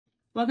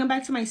Welcome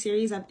back to my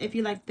series of if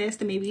you like this,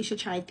 then maybe you should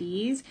try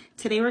these.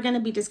 Today we're going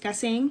to be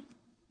discussing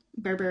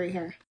Burberry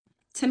Her.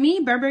 To me,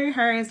 Burberry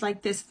Her is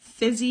like this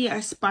fizzy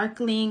or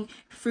sparkling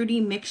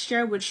fruity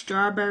mixture with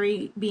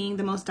strawberry being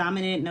the most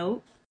dominant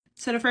note.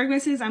 So the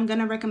fragrances I'm going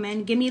to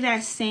recommend give me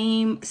that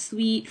same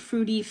sweet,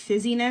 fruity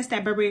fizziness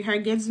that Burberry Her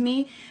gives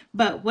me.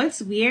 But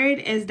what's weird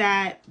is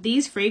that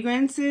these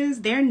fragrances,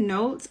 their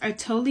notes are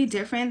totally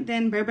different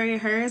than Burberry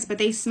Her's, but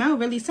they smell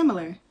really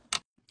similar.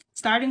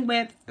 Starting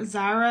with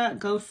Zara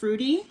Go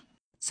Fruity.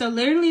 So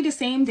literally the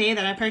same day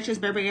that I purchased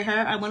Burberry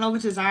Her, I went over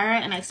to Zara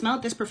and I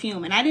smelled this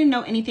perfume. And I didn't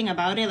know anything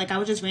about it. Like, I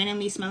was just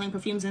randomly smelling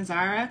perfumes in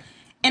Zara.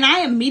 And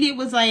I immediately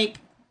was like,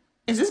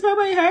 is this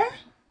Burberry Her?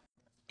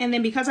 And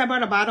then because I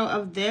bought a bottle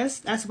of this,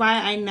 that's why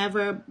I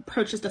never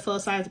purchased the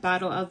full-size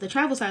bottle of the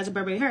travel size of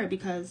Burberry Her,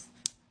 because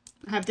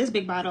I have this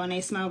big bottle and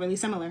they smell really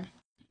similar.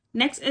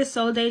 Next is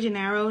Sol de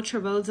Janeiro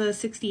Cheirosa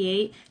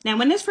 68. Now,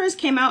 when this first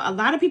came out, a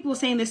lot of people were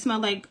saying this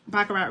smelled like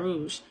Baccarat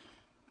Rouge.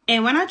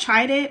 And when I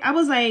tried it, I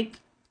was like,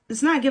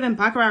 it's not giving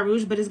Baccarat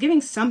Rouge, but it's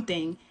giving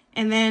something.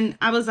 And then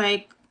I was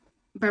like,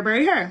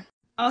 Burberry Her.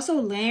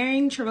 Also,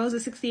 layering Cheirosa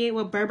 68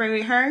 with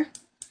Burberry Her,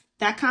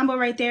 that combo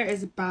right there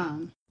is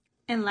bomb.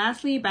 And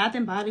lastly, Bath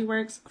 & Body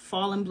Works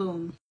Fall In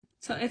Bloom.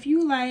 So if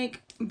you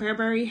like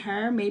Burberry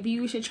Her, maybe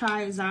you should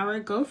try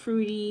Zara Go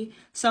Fruity,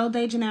 Sol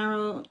de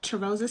Janeiro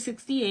Cheirosa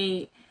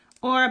 68,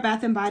 or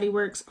Bath & Body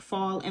Works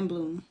Fall In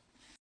Bloom.